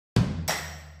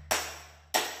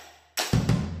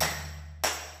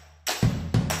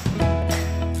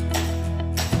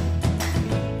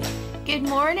Good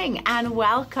morning and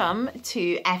welcome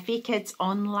to FE Kids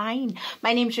Online.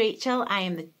 My name's Rachel. I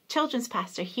am the children's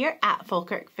pastor here at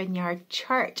Falkirk Vineyard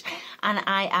Church, and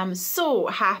I am so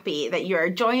happy that you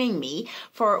are joining me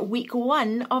for week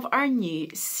 1 of our new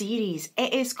series.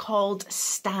 It is called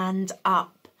Stand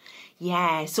Up.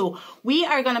 Yeah, so we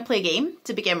are going to play a game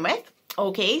to begin with.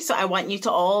 Okay, so I want you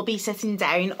to all be sitting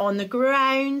down on the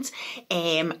ground,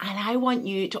 and I want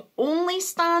you to only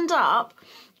stand up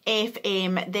if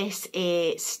this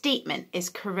statement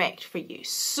is correct for you.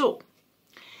 So,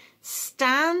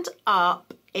 stand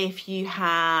up if you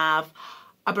have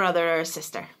a brother or a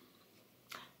sister.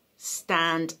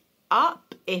 Stand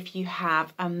up if you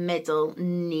have a middle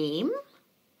name.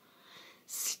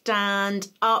 Stand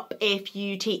up if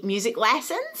you take music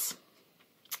lessons.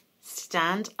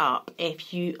 Stand up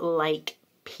if you like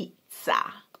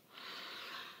pizza.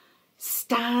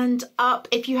 Stand up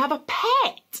if you have a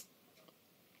pet.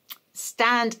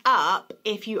 Stand up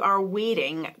if you are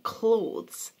wearing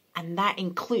clothes, and that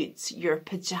includes your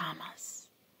pajamas.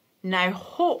 Now,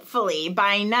 hopefully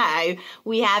by now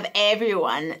we have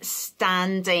everyone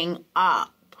standing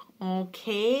up,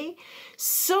 okay?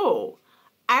 So,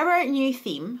 our new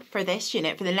theme for this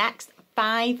unit for the next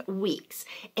 5 weeks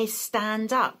is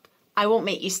stand up. I won't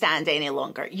make you stand any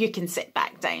longer. You can sit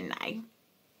back down now.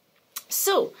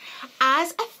 So,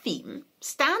 as a theme,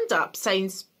 stand up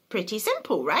sounds pretty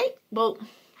simple, right? Well,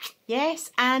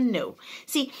 yes and no.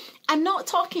 See, I'm not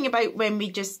talking about when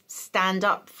we just stand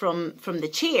up from the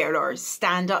chair or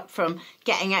stand up from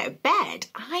getting out of bed.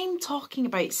 I'm talking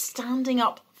about standing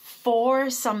up for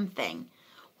something.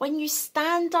 When you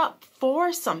stand up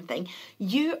for something,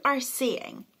 you are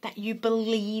saying that you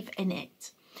believe in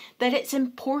it, that it's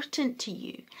important to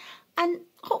you. And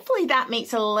hopefully that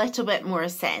makes a little bit more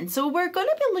sense. So we're going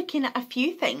to be looking at a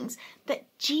few things that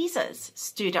Jesus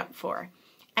stood up for.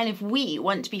 And if we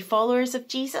want to be followers of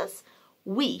Jesus,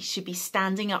 we should be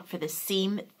standing up for the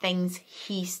same things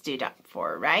he stood up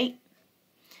for, right?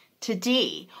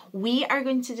 Today, we are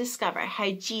going to discover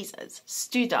how Jesus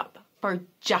stood up for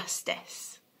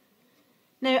justice.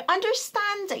 Now,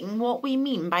 understanding what we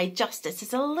mean by justice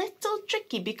is a little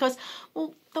tricky because,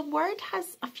 well, the word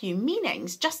has a few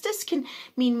meanings. Justice can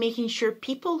mean making sure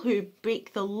people who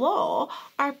break the law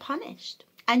are punished.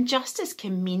 And justice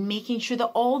can mean making sure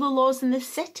that all the laws in the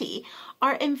city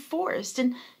are enforced.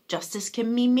 And justice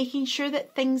can mean making sure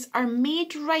that things are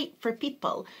made right for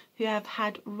people who have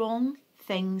had wrong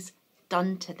things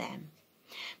done to them.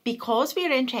 Because we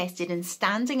are interested in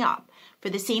standing up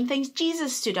for the same things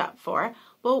Jesus stood up for,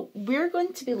 well, we're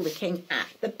going to be looking at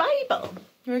the Bible.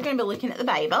 We're going to be looking at the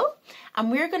Bible and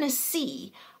we're going to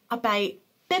see about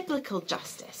biblical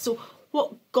justice. So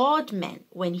what God meant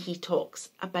when he talks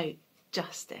about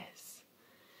justice.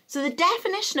 So the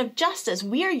definition of justice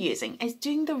we are using is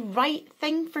doing the right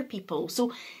thing for people.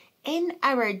 So in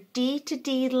our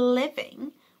day-to-day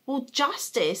living, well,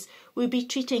 justice would be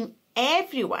treating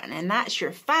everyone, and that's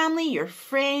your family, your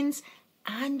friends,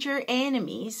 and your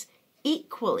enemies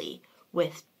equally,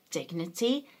 with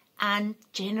dignity and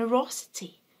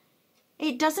generosity.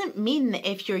 It doesn't mean that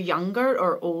if you're younger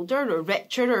or older or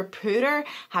richer or poorer,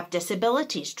 have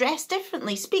disabilities, dress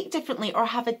differently, speak differently, or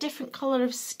have a different colour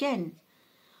of skin.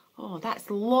 Oh, that's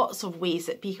lots of ways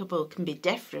that people can be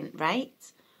different, right?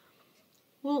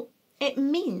 Well, it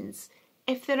means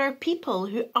if there are people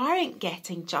who aren't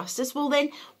getting justice, well then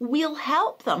we'll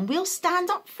help them, we'll stand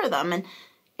up for them. And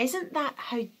isn't that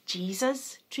how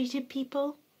Jesus treated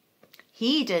people?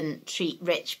 He didn't treat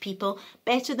rich people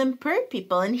better than poor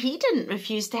people, and he didn't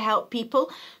refuse to help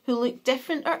people who looked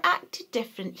different or acted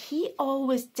different. He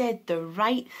always did the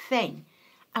right thing,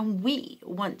 and we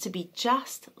want to be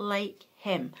just like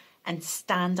him and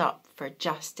stand up for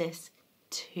justice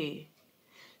too.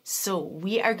 So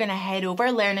we are going to head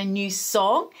over, learn a new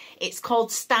song. It's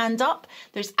called Stand Up.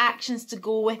 There's actions to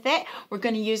go with it. We're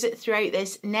going to use it throughout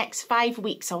this next 5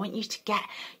 weeks. I want you to get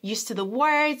used to the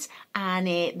words and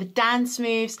the dance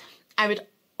moves. I would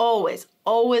always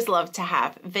love to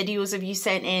have videos of you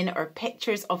sent in or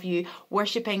pictures of you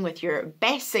worshipping with your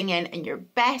best singing and your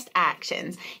best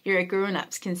actions. Your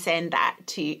grown-ups can send that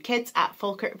to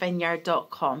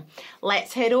kids@falkirkvineyard.com.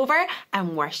 Let's head over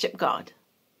and worship God.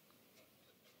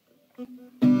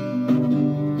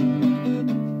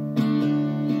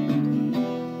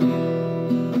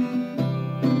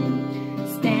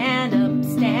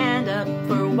 Stand up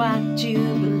for what you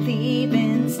believe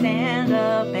in. Stand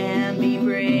up and be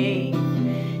brave.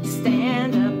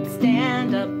 Stand up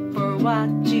for what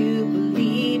you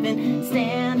believe in.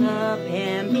 Stand up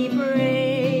and be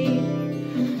brave.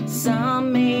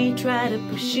 Some may try to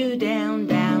push you down,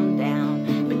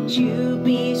 but you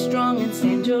be strong and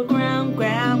stand your your ground,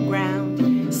 ground,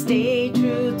 ground. Stay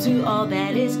true to all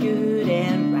that is good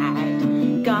and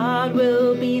right. God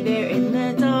will be there in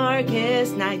the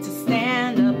darkest night. So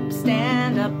stand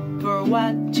up for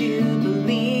what you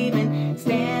believe in.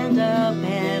 Stand up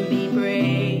and be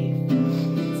brave.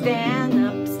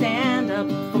 Stand up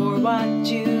for what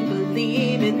you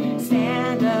believe in.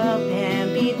 Stand up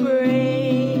and be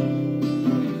brave.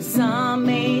 Some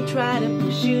may try to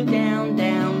push you down,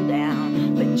 down,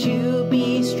 down, but you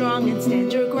be strong and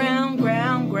stand your ground,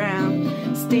 ground, ground.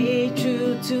 Stay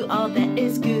true to all that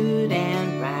is good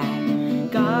and right.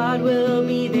 God will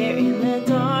be there in the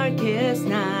darkest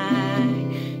night.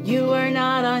 You are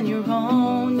not on your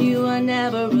own, you are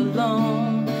never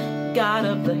alone. God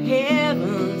of the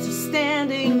heavens is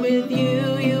standing with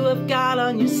you. You have God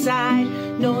on your side.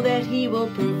 Know that He will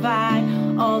provide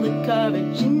all the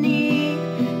courage you need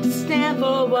to stand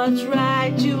for what's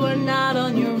right. You are not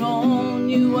on your own,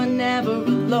 you are never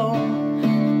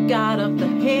alone. God of the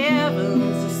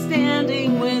heavens is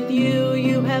standing with you.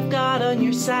 You have God on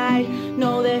your side.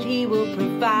 Know that He will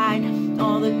provide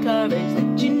all the courage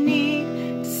that you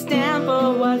need to stand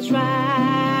for what's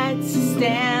right. So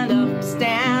stand up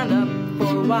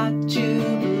for what you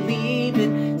believe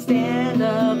in. Stand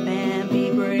up and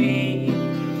be brave.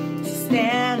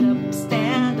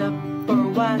 Stand up for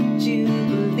what you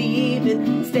believe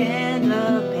in. Stand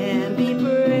up and be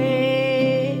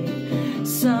brave.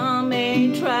 Some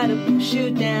may try to push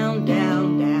you down,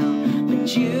 down, down,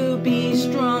 but you be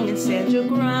strong and stand your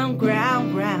ground,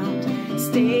 ground, ground.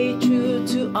 Stay true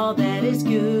to all that is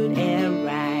good and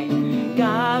right.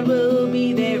 God will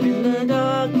be there in the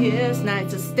darkest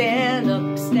night. So stand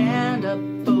up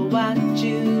for what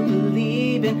you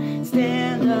believe in.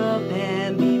 Stand up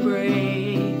and be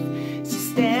brave. So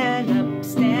stand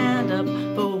up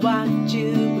for what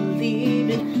you believe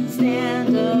in.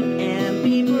 Stand up and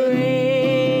be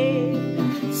brave.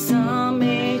 Some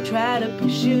may try to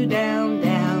push you down,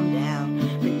 down,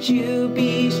 down, but you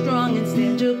be strong and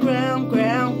stand your ground,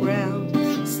 ground, ground.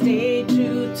 Stay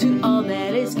true to all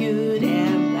that is good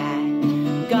and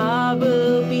right. God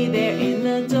will be there in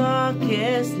the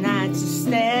darkest night. So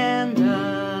stand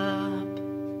up.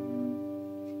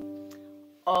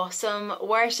 Awesome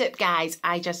worship, guys.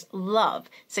 I just love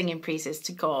singing praises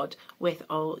to God with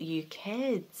all you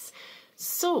kids.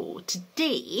 So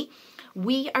today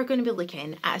we are going to be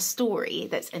looking at a story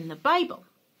that's in the Bible,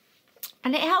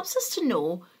 and it helps us to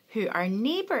know who our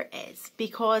neighbour is,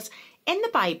 because in the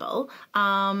Bible,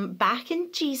 back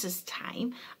in Jesus'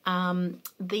 time,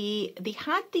 they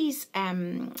had these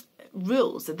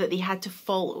rules that they had to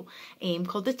follow,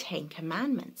 called the 10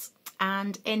 Commandments.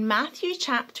 And in Matthew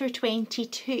chapter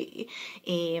 22,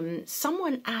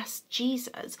 someone asked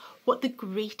Jesus what the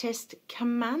greatest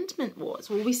commandment was.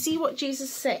 Well, we see what Jesus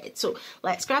said. So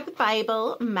let's grab the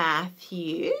Bible,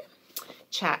 Matthew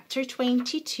chapter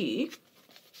 22.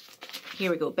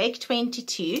 Here we go, big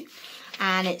 22.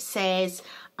 And it says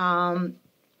in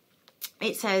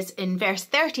verse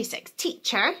 36,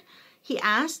 "Teacher," he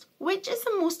asked, "which is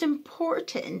the most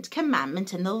important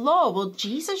commandment in the law?" Well,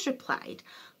 Jesus replied,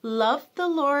 "Love the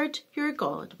Lord your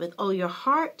God with all your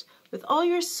heart, with all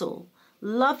your soul.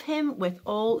 Love Him with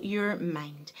all your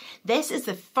mind. This is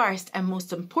the first and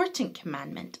most important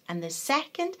commandment, and the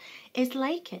second is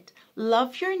like it.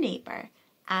 Love your neighbour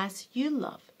as you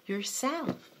love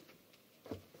yourself."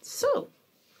 So,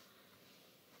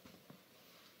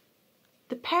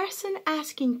 the person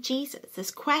asking Jesus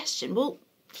this question, well,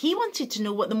 he wanted to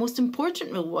know what the most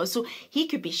important rule was so he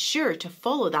could be sure to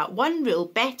follow that one rule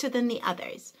better than the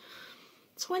others.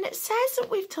 So when it says that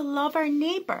we've to love our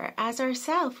neighbour as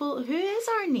ourselves, well, who is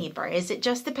our neighbour? Is it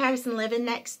just the person living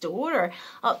next door or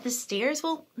up the stairs?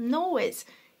 Well, no, it's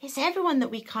everyone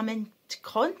that we come into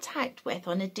contact with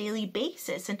on a daily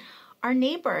basis, and our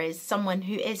neighbour is someone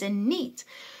who is in need.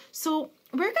 So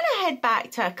we're going to head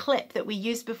back to a clip that we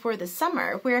used before the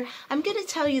summer where I'm going to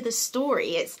tell you the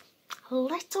story. It's a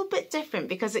little bit different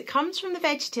because it comes from the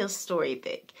VeggieTales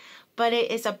storybook, but it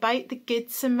is about the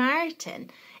Good Samaritan.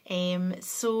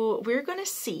 So we're going to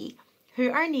see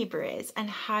who our neighbour is and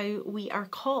how we are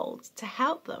called to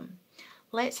help them.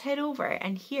 Let's head over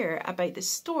and hear about the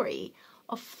story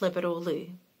of Flibberoloo.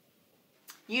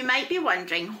 You might be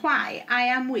wondering why I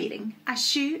am wearing a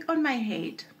shoe on my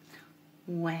head.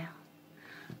 Well,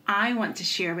 I want to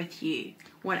share with you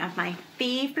one of my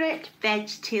favourite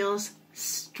VeggieTales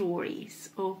stories,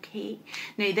 okay?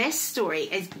 Now, this story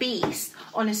is based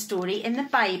on a story in the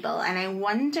Bible, and I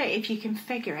wonder if you can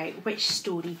figure out which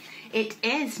story it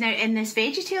is. Now, in this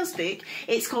VeggieTales book,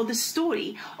 it's called The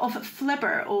Story of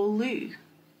Flibberoloo.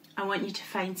 I want you to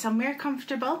find somewhere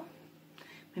comfortable,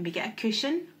 maybe get a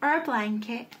cushion or a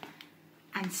blanket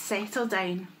and settle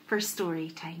down for story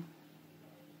time.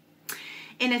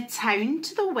 In a town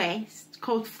to the west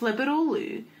called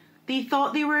Flibberoloo, they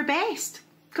thought they were best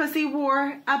because they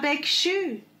wore a big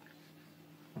shoe.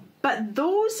 But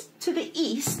those to the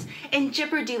east in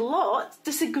Gibber-de-Lot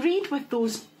disagreed with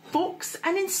those folks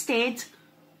and instead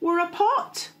wore a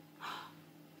pot.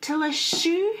 Till a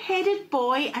shoe-headed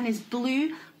boy and his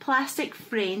blue plastic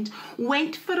friend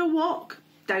went for a walk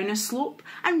down a slope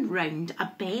and round a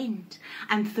bend,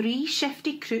 and 3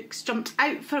 shifty crooks jumped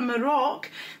out from a rock.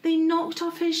 They knocked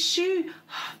off his shoe,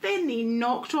 then they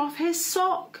knocked off his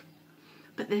sock.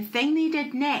 But the thing they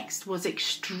did next was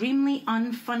extremely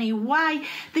unfunny. Why?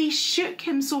 They shook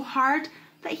him so hard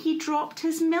that he dropped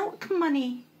his milk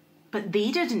money. But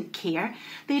they didn't care.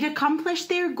 They'd accomplished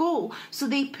their goal, so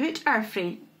they put our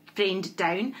friend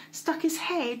down, stuck his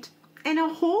head in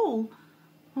a hole.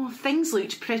 Oh, things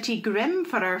looked pretty grim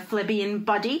for our Flibbian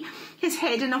buddy. His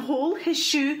head in a hole, his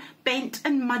shoe bent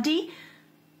and muddy.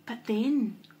 But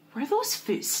then, were those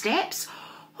footsteps?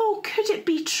 Oh, could it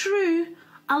be true?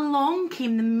 Along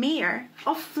came the mayor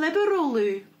of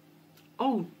Flibberoloo.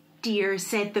 "Oh dear,"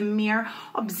 said the mayor,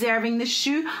 observing the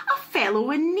shoe, "a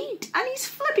fellow in need, and he's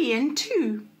Flibbian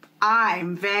too.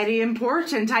 I'm very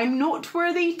important, I'm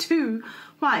noteworthy too.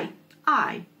 Why,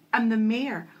 I am the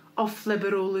mayor of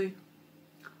Flibberoloo."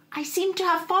 "I seem to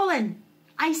have fallen.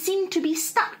 I seem to be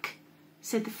stuck,"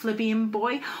 said the Flibbian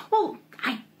boy. "Well,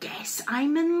 I guess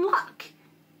I'm in luck."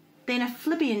 Then a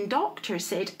Flibbian doctor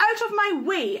said, "Out of my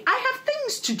way, I have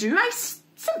things to do. I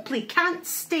simply can't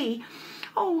stay."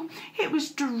 Oh, it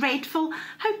was dreadful.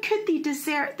 How could they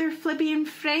desert their Flibbian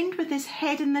friend with his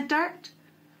head in the dirt?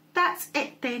 "That's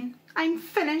it then. I'm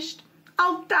finished.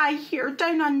 I'll die here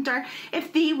down under.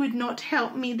 If they would not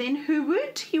help me, then who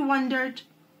would?" he wondered.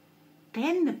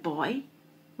 Then the boy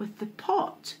with the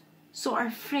pot saw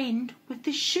our friend with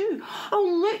the shoe. "Oh,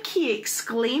 look," he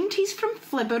exclaimed, "he's from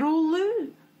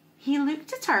Flibberoloo." He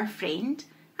looked at our friend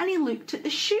and he looked at the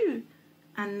shoe,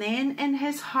 and then in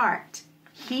his heart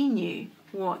he knew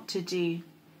what to do.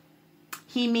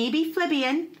 He may be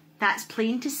Flibbian, that's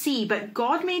plain to see, but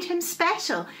God made him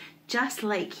special, just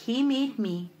like he made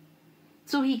me.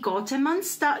 So he got him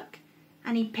unstuck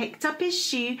and he picked up his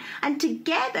shoe, and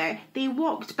together they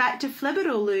walked back to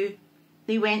Flibberoloo.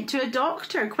 They went to a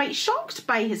doctor, quite shocked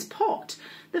by his pot.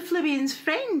 The Flibbian's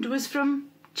friend was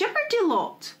from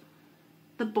Gibber-de-Lot.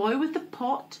 The boy with the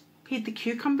pot paid the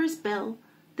cucumber's bill.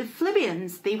 The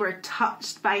Flibbians, they were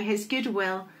touched by his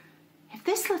goodwill. If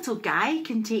this little guy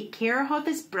can take care of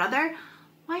his brother,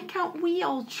 why can't we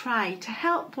all try to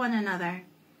help one another?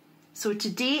 So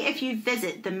today, if you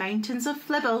visit the mountains of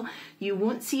Flibble, you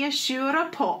won't see a shoe or a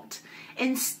pot.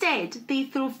 Instead, they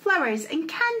throw flowers and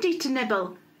candy to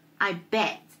nibble. I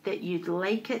bet that you'd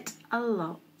like it a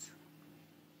lot.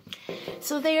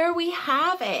 So there we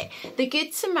have it. The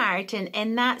Good Samaritan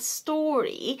in that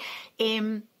story,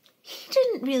 he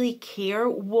didn't really care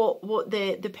what who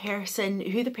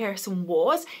the person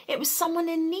was. It was someone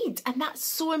in need, and that's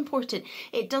so important.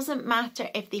 It doesn't matter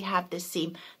if they have the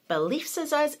same beliefs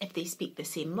as us, if they speak the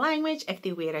same language, if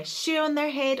they wear a shoe on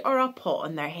their head or a pot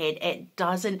on their head. It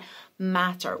doesn't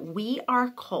matter. We are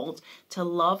called to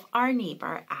love our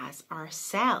neighbour as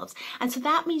ourselves. And so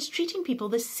that means treating people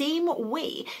the same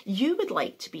way you would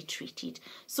like to be treated.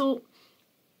 So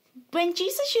when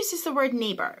Jesus uses the word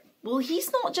neighbour, well,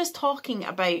 he's not just talking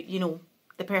about,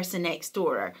 the person next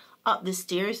door or up the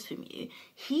stairs from you.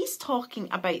 He's talking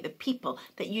about the people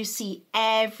that you see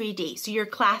every day. So your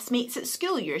classmates at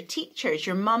school, your teachers,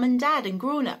 your mum and dad and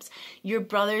grown-ups, your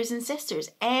brothers and sisters,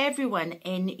 everyone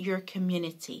in your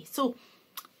community. So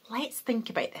let's think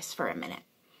about this for a minute.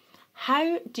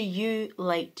 How do you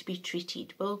like to be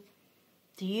treated? Well,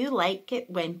 do you like it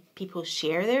when people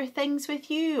share their things with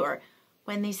you or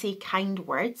when they say kind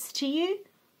words to you?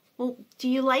 Well, do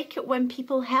you like it when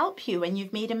people help you when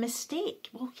you've made a mistake?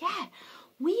 Well, yeah,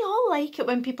 we all like it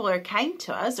when people are kind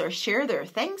to us or share their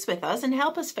things with us and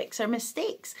help us fix our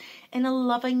mistakes in a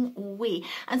loving way.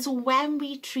 And so when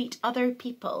we treat other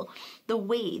people the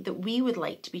way that we would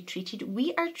like to be treated,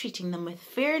 we are treating them with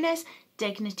fairness,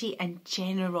 dignity, and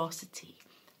generosity.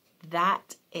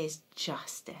 That is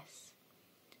justice.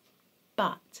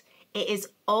 But it is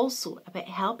also about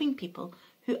helping people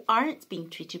who aren't being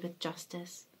treated with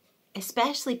justice,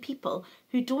 especially people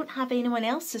who don't have anyone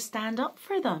else to stand up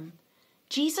for them.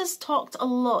 Jesus talked a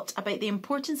lot about the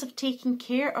importance of taking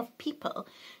care of people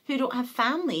who don't have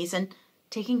families and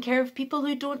taking care of people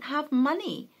who don't have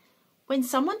money. When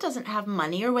someone doesn't have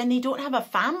money or when they don't have a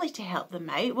family to help them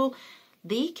out, well,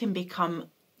 they can become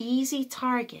easy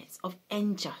targets of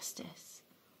injustice.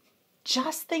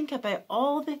 just think about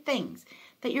all the things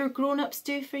that your grown-ups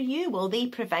do for you. Well, they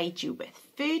provide you with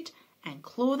food and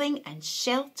clothing and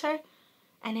shelter.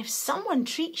 And if someone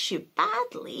treats you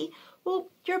badly, well,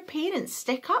 your parents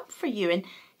stick up for you and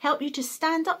help you to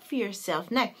stand up for yourself.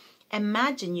 Now,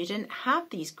 imagine you didn't have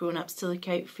these grown-ups to look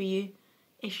out for you.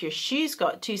 If your shoes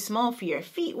got too small for your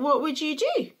feet, what would you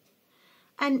do?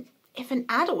 And if an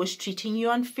adult was treating you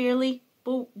unfairly,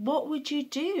 well, what would you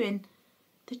do? And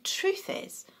the truth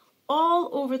is, all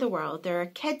over the world, there are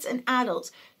kids and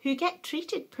adults who get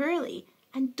treated poorly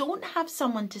and don't have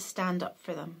someone to stand up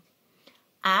for them.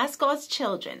 As God's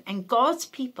children and God's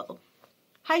people,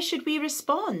 how should we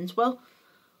respond? Well,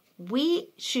 we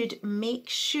should make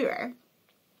sure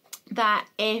that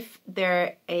if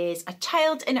there is a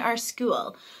child in our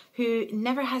school who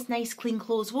never has nice clean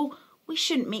clothes, well, we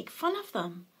shouldn't make fun of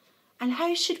them. And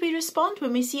how should we respond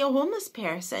when we see a homeless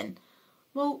person?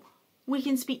 Well, we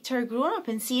can speak to our grown-up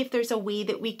and see if there's a way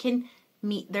that we can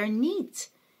meet their needs.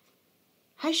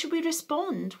 How should we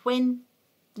respond when,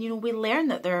 we learn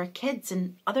that there are kids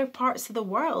in other parts of the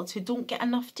world who don't get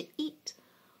enough to eat?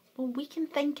 Well, we can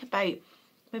think about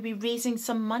maybe raising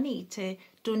some money to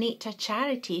donate to a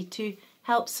charity to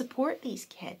help support these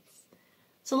kids.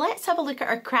 So let's have a look at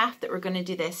our craft that we're going to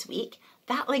do this week.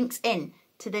 That links in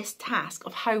to this task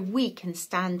of how we can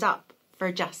stand up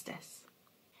for justice.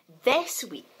 This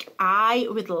week, I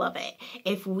would love it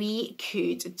if we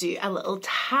could do a little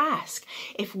task,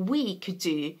 if we could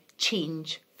do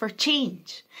change for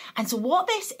change. And so what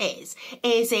this is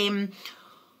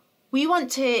we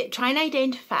want to try and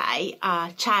identify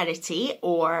a charity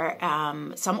or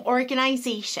some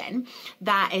organisation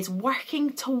that is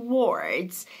working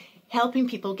towards helping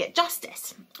people get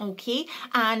justice, okay?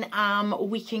 And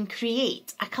we can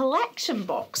create a collection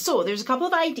box. So there's a couple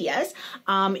of ideas.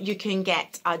 You can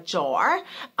get a jar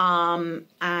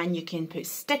and you can put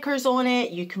stickers on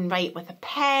it. You can write with a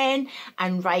pen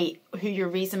and write who you're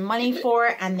raising money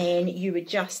for, and then you would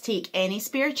just take any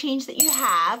spare change that you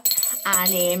have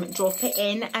and drop it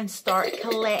in and start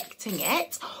collecting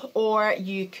it. Or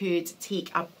you could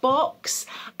take a box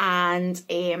and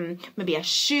maybe a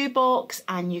shoe box,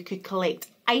 and you could collect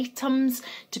items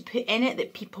to put in it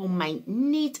that people might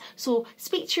need. So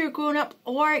speak to your grown-up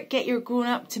or get your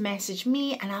grown-up to message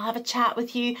me and I'll have a chat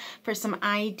with you for some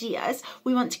ideas.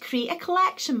 We want to create a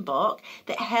collection box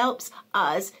that helps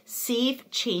us save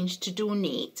change to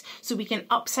donate. So we can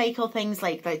upcycle things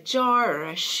like the jar or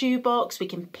a shoe box. We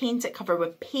can paint it, cover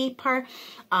with paper.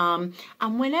 And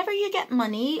whenever you get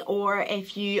money, or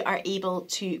if you are able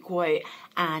to go out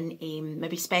and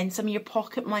maybe spend some of your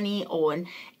pocket money on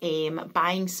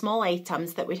buying small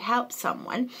items that would help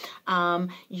someone,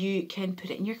 you can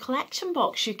put it in your collection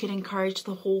box. You can encourage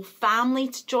the whole family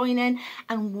to join in,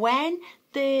 and when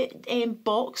the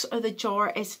box or the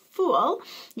jar is full,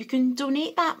 you can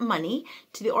donate that money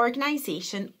to the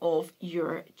organisation of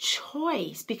your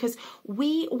choice, because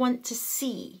we want to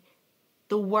see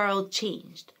the world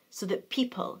changed so that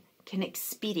people can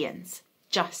experience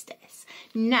justice.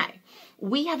 Now,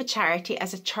 we have a charity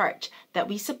as a church that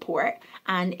we support,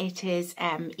 and it is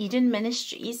Eden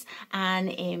Ministries,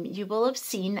 and you will have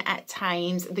seen at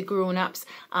times the grown-ups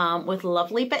with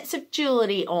lovely bits of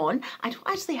jewellery on. I don't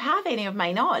actually have any of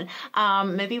mine on.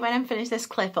 Maybe when I'm finished this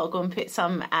clip I'll go and put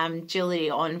some jewellery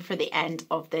on for the end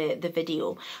of the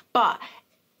video. But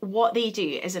what they do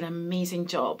is an amazing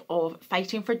job of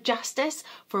fighting for justice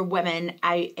for women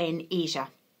out in Asia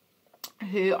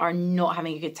who are not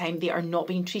having a good time. They are not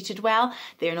being treated well.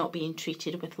 They are not being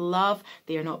treated with love.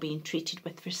 They are not being treated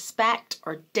with respect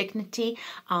or dignity.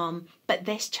 But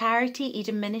this charity,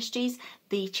 Eden Ministries,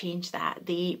 they change that.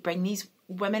 They bring these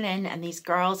women in and these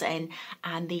girls in,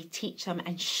 and they teach them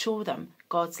and show them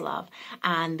God's love,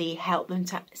 and they help them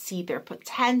to see their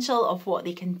potential of what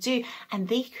they can do, and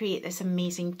they create this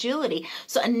amazing jewellery.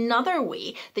 So another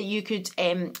way that you could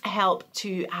help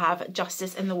to have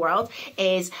justice in the world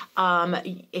is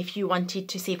if you wanted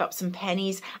to save up some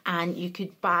pennies and you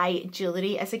could buy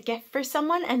jewellery as a gift for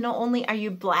someone, and not only are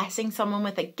you blessing someone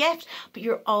with a gift, but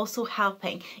you're also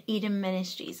helping Eden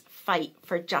Ministries fight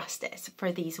for justice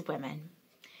for these women.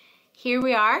 Here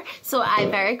we are. So I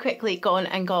very quickly gone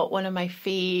and got one of my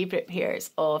favourite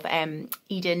pairs of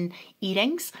Eden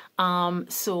earrings.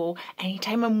 So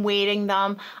anytime I'm wearing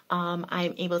them,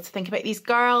 I'm able to think about these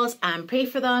girls and pray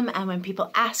for them. And when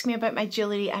people ask me about my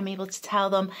jewellery, I'm able to tell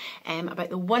them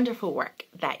about the wonderful work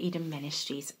that Eden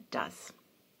Ministries does.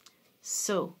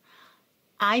 So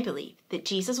I believe that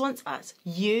Jesus wants us,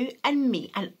 you and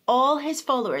me, and all his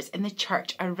followers in the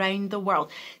church around the world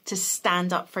to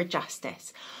stand up for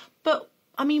justice. But,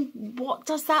 I mean, what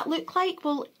does that look like?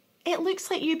 Well, It looks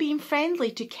like you being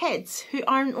friendly to kids who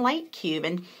aren't like you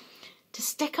and to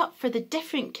stick up for the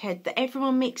different kid that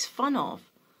everyone makes fun of.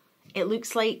 It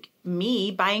looks like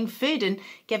me buying food and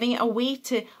giving it away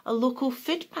to a local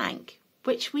food bank,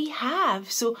 which we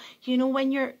have. So, you know,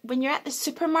 when you're at the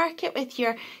supermarket with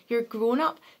your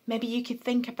grown-up, maybe you could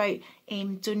think about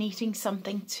donating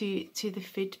something to the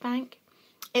food bank.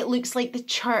 It looks like the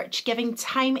church giving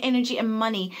time, energy and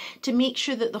money to make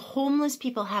sure that the homeless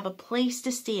people have a place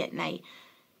to stay at night.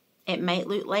 It might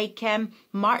look like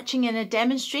marching in a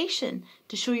demonstration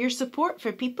to show your support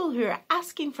for people who are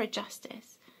asking for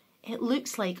justice. It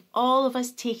looks like all of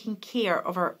us taking care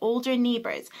of our older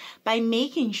neighbours by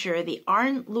making sure they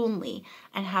aren't lonely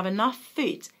and have enough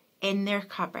food in their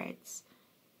cupboards.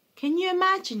 Can you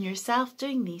imagine yourself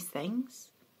doing these things?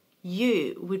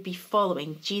 You would be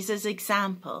following Jesus'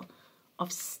 example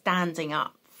of standing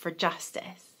up for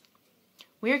justice.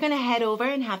 We're going to head over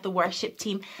and have the worship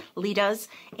team lead us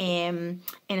in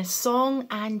a song.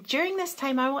 And during this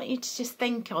time, I want you to just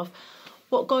think of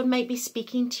what God might be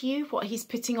speaking to you, what he's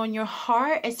putting on your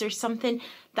heart. Is there something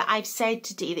that I've said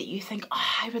today that you think,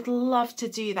 oh, I would love to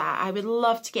do that. I would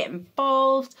love to get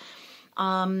involved.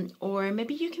 Or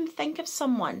maybe you can think of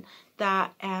someone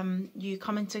that you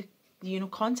come into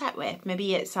contact with.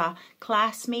 Maybe it's a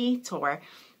classmate or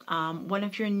one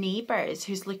of your neighbours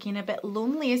who's looking a bit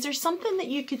lonely. Is there something that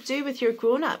you could do with your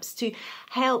grown-ups to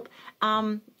help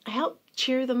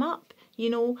cheer them up?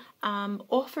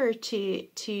 Offer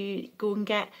to go and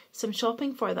get some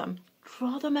shopping for them.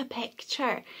 Draw them a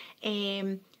picture.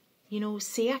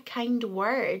 Say a kind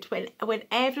word when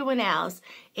everyone else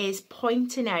is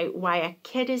pointing out why a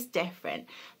kid is different.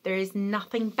 There is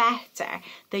nothing better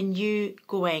than you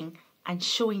going and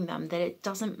showing them that it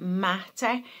doesn't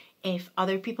matter if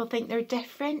other people think they're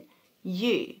different.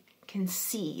 You can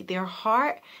see their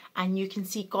heart and you can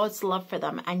see God's love for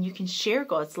them, and you can share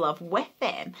God's love with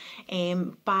them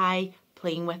by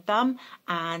playing with them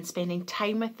and spending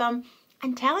time with them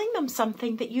and telling them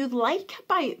something that you like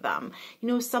about them.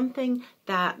 Something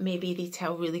that maybe they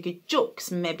tell really good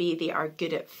jokes, maybe they are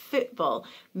good at football,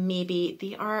 maybe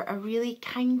they are a really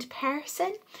kind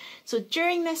person. So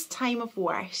during this time of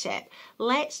worship,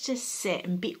 let's just sit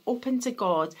and be open to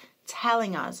God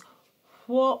telling us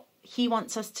what he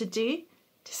wants us to do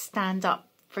to stand up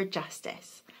for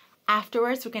justice.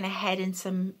 Afterwards, we're going to head in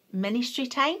some ministry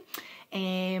time,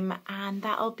 and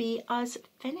that'll be us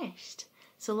finished.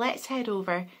 So let's head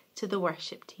over to the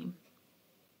worship team.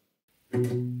 I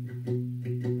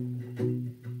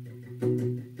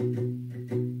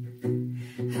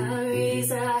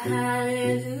raise a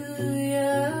hallelujah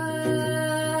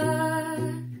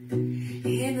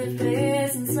in the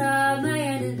presence of my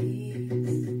enemies.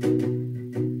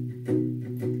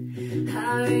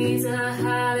 I raise a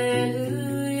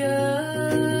hallelujah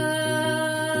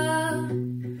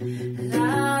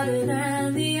louder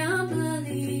than the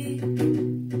unbelief.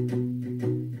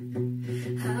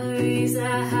 I raise a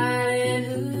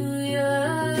hallelujah.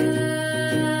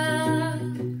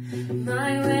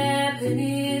 My weapon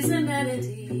is a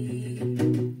melody.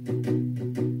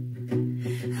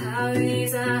 I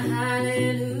raise a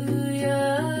hallelujah.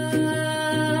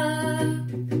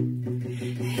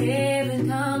 Heaven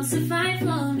comes to fight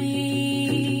for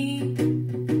me.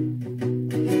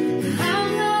 I'm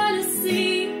gonna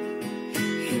sing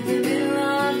in the middle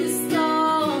of the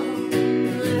storm.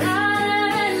 Louder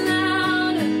and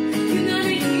louder, you're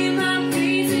gonna hear my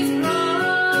praises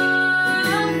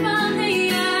roar from the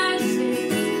ashes.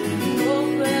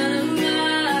 Hope will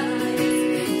arise.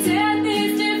 Death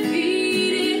is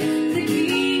defeated. The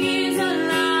King is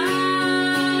alive.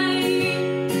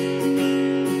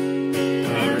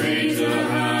 I raise a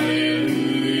hallelujah.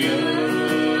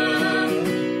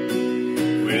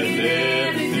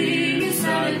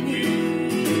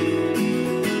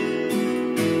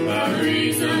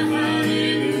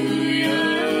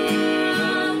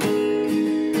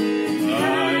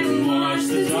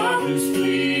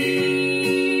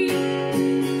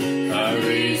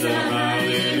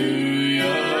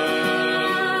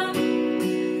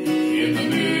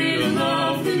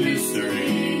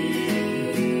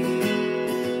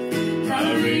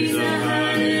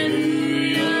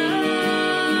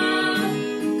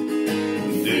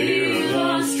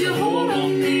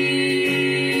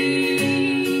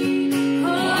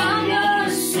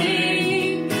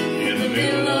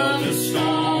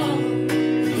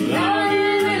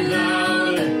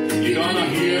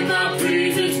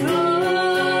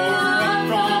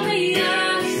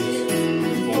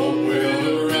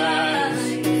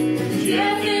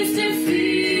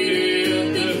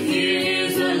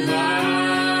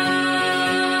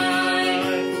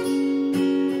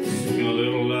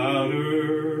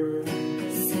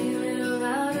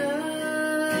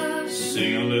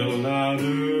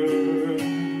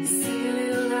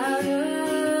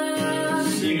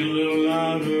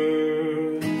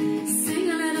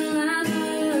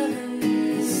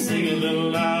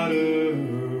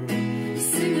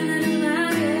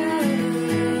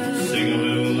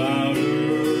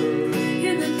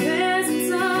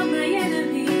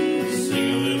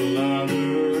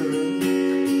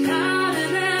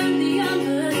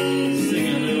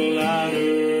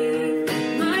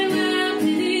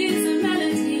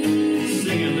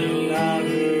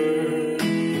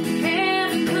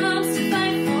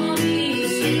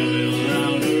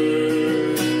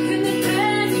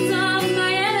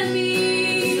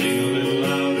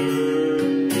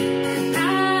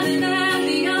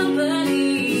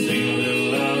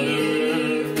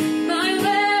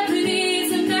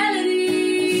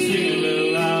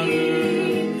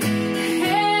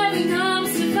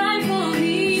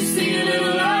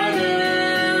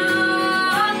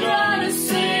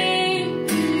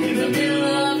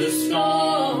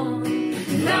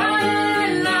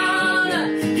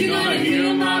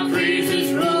 hear my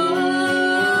praises roar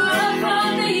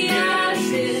from the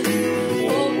ashes.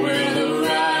 Hope will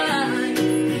arise.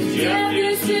 Death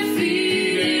is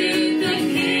defeated. The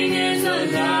King is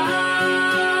alive.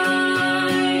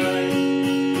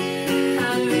 I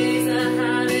raise a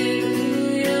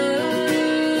hallelujah.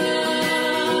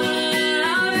 I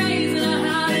raise a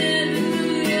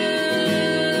hallelujah.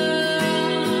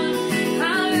 I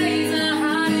raise a hallelujah. I raise a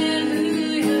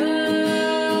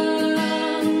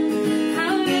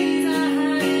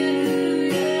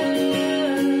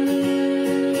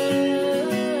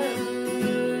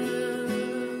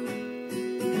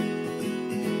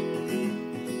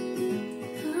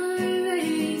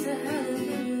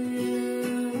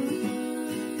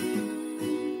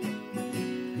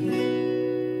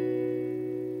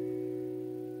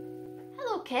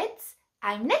Hello kids,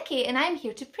 I'm Nikki and I'm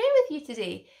here to pray with you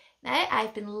today. Now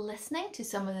I've been listening to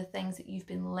some of the things that you've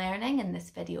been learning in this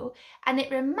video and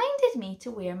it reminded me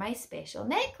to wear my special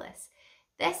necklace.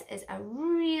 This is a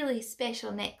really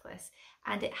special necklace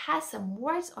and it has some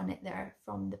words on it there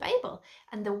from the Bible,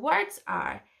 and the words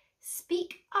are,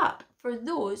 speak up for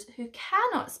those who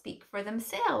cannot speak for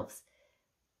themselves.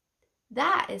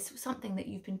 That is something that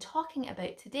you've been talking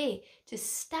about today, to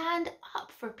stand up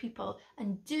for people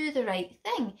and do the right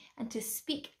thing and to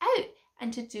speak out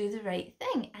and to do the right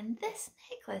thing. And this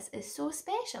necklace is so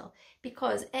special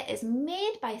because it is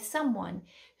made by someone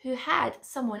who had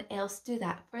someone else do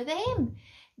that for them.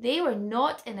 They were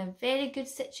not in a very good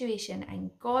situation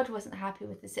and God wasn't happy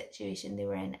with the situation they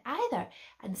were in either.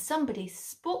 And somebody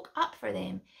spoke up for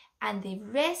them and they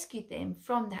rescued them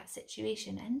from that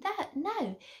situation. And that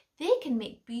now they can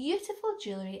make beautiful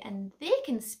jewellery and they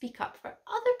can speak up for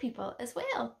other people as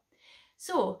well.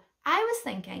 So I was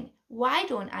thinking, why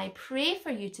don't I pray for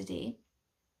you today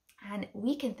and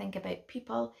we can think about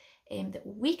people that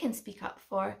we can speak up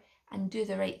for and do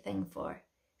the right thing for.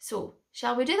 So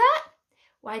shall we do that?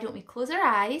 Why don't we close our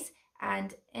eyes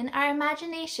and in our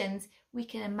imaginations we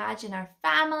can imagine our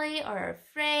family or our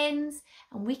friends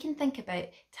and we can think about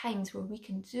times where we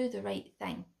can do the right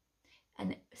thing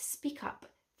and speak up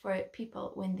for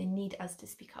people when they need us to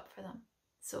speak up for them.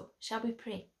 So shall we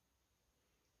pray?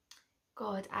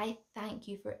 God, I thank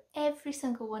you for every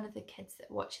single one of the kids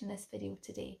that are watching this video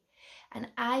today. And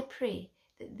I pray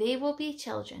that they will be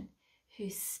children who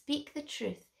speak the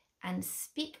truth and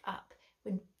speak up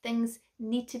when things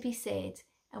need to be said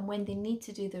and when they need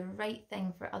to do the right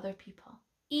thing for other people.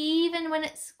 Even when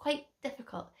it's quite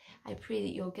difficult, I pray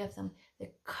that you'll give them the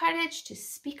courage to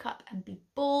speak up and be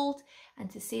bold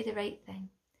and to say the right thing.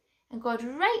 And God,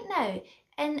 right now,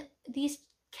 in these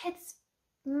kids'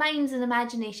 minds and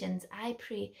imaginations, I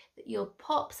pray that you'll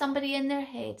pop somebody in their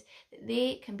head that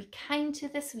they can be kind to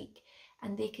this week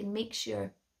and they can make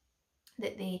sure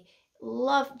that they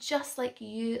love just like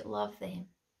you love them.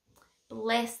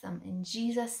 Bless them in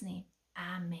Jesus' name.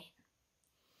 Amen.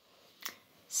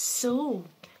 So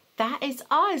that is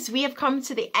us. We have come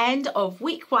to the end of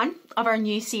week 1 of our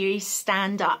new series,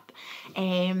 Stand Up.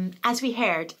 As we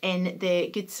heard in the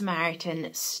Good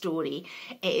Samaritan story,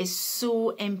 it is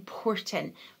so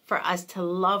important for us to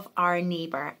love our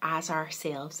neighbour as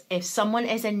ourselves. If someone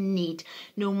is in need,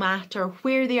 no matter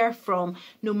where they are from,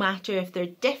 no matter if they're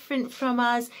different from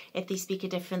us, if they speak a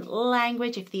different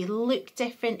language, if they look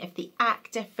different, if they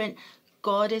act different,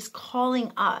 God is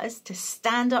calling us to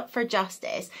stand up for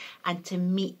justice and to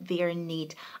meet their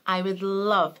need. I would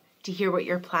love to hear what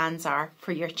your plans are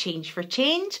for your Change for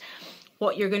Change,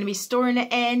 what you're going to be storing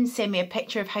it in. Send me a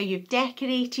picture of how you've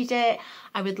decorated it.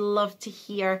 I would love to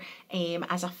hear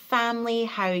as a family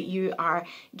how you are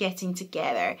getting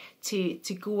together to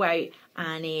go out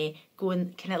and go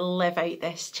and kind of live out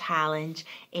this challenge.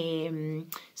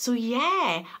 So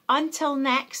yeah, until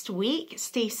next week,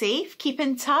 stay safe, keep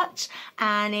in touch,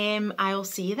 and I'll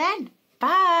see you then.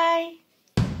 Bye.